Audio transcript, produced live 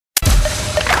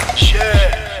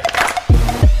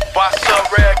What's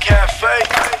up, Red Cafe?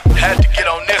 Had to get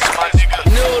on this, my nigga.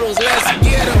 Noodles, let's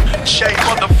get 'em. Shake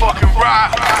motherfucking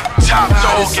rock. Top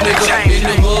dog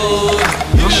entertainment.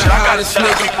 I'm the hottest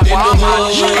nigga in the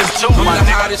hood. I'm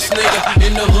the hottest nigga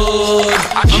in the hood.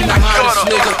 I'm the hottest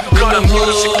nigga in the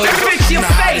hood. I'm the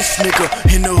hottest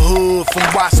nigga in the hood. From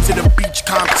Watts to the beach,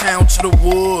 Comptown to the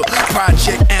wood.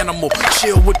 Project Animal,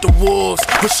 chill with the wolves.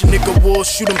 Wish a nigga would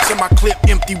shoot him till my clip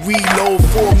empty. Reload,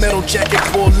 full metal jacket,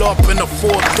 pull up in the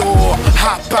fourth door.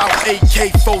 Hop out,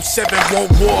 AK-47,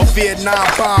 won't war. Vietnam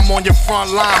bomb on your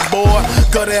front line, boy.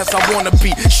 Gut as I wanna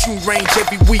be. Shoot range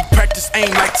every week. Practice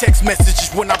aim like text messages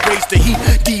when I raise the heat.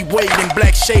 D-Wade in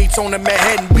black shades on the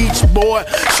Manhattan Beach, boy.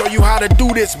 Show you how to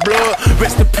do this, blood.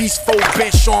 Rest in peace, full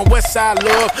bench on Westside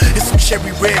Love. It's some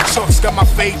cherry red chucks, got my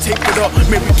fade taped it up.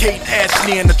 Mary Kate and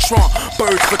Ashley in the trunk.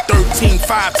 Birds for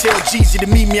 13.5. Tell Jeezy to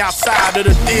meet me outside of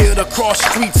the theater. Cross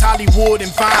streets, Hollywood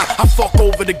and Vine. I fuck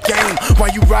over the game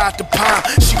while you ride the pine.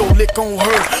 She gon' lick on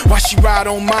her while she ride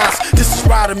on mine. This is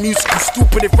rider music, I'm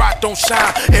stupid if rock don't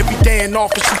shine. Every day in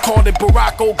office, you call it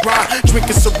Barack O'Brien.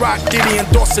 Drinking Ciroc, Diddy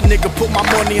endorse a nigga. Put my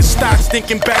money in stocks.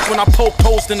 Thinking back when I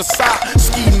posed in the sock.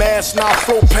 Ski mask, now I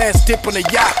float past, dip on a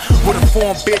yacht. With a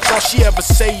foreign bitch, all she ever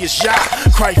say is yacht.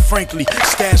 Quite frankly,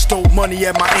 stashed dope money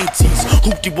at my aunties.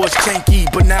 Hoopty was janky,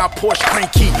 but now Porsche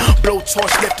cranky.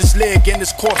 Blowtorch left his leg and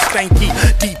his corpse stanky.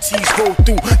 DTs roll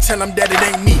through, tell him that it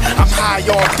ain't me. I'm high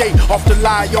all day, off the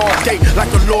lie all day.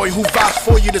 Like a lawyer who vouched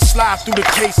for you to slide through the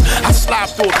case. I slide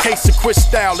through a case of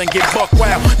Cristal and get buck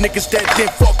wild. Niggas that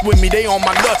didn't fuck with me, they on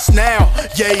my nuts now.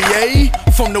 Yay, yay.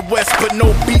 From the west, but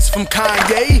no beats from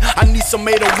Kanye. I need some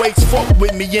 808s, fuck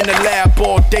with me in the lab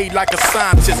all day like a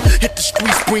scientist. Hit the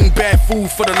streets, bring bad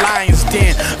food for the lions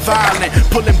den. Violent,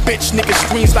 pulling bitch niggas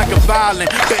screams like a violin.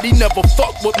 Bet he never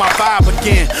fuck with my vibe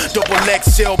again. Double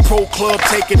XL Pro Club,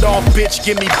 take it off, bitch.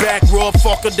 Give me back rub,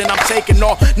 fucker, then I'm taking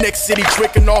off. Next city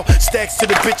tricking off, stacks to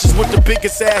the bitches with the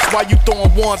biggest ass. While you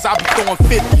throwing ones, I be throwing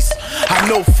 50s. I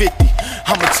know 50,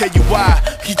 I'ma tell you why.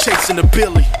 He chasing the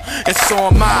Billy, and so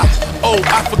am I. Oh,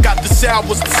 I forgot the sound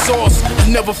was the source. I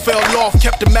never fell off,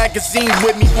 kept the magazine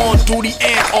with me on duty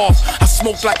and off. I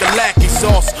smoked like a lack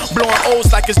exhaust, blowing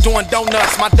O's like it's doing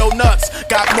donuts. My donuts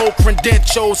got more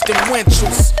credentials than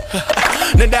Winchell's.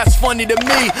 Now that's funny to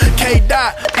me.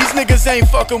 K-Dot, these niggas ain't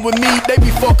fucking with me. They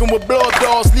be fucking with blood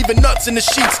dogs, leaving nuts in the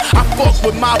sheets. I fuck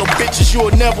with model bitches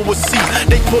you'll never will see.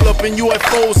 They pull up in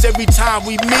UFOs every time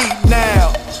we meet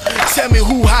now. Tell me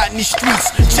who hot in these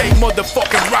streets. J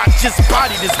motherfucking Rock just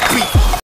body this beat.